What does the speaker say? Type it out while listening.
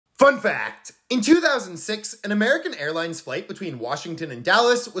Fun fact! In 2006, an American Airlines flight between Washington and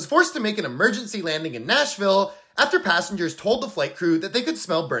Dallas was forced to make an emergency landing in Nashville after passengers told the flight crew that they could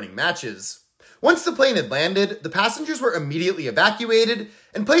smell burning matches. Once the plane had landed, the passengers were immediately evacuated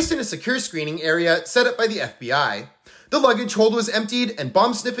and placed in a secure screening area set up by the FBI. The luggage hold was emptied and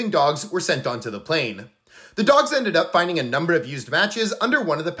bomb-sniffing dogs were sent onto the plane. The dogs ended up finding a number of used matches under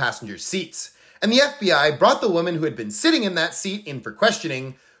one of the passengers' seats, and the FBI brought the woman who had been sitting in that seat in for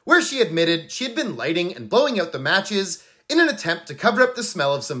questioning, where she admitted she had been lighting and blowing out the matches in an attempt to cover up the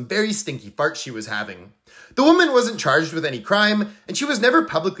smell of some very stinky farts she was having. The woman wasn't charged with any crime, and she was never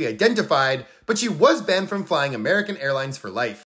publicly identified, but she was banned from flying American Airlines for life.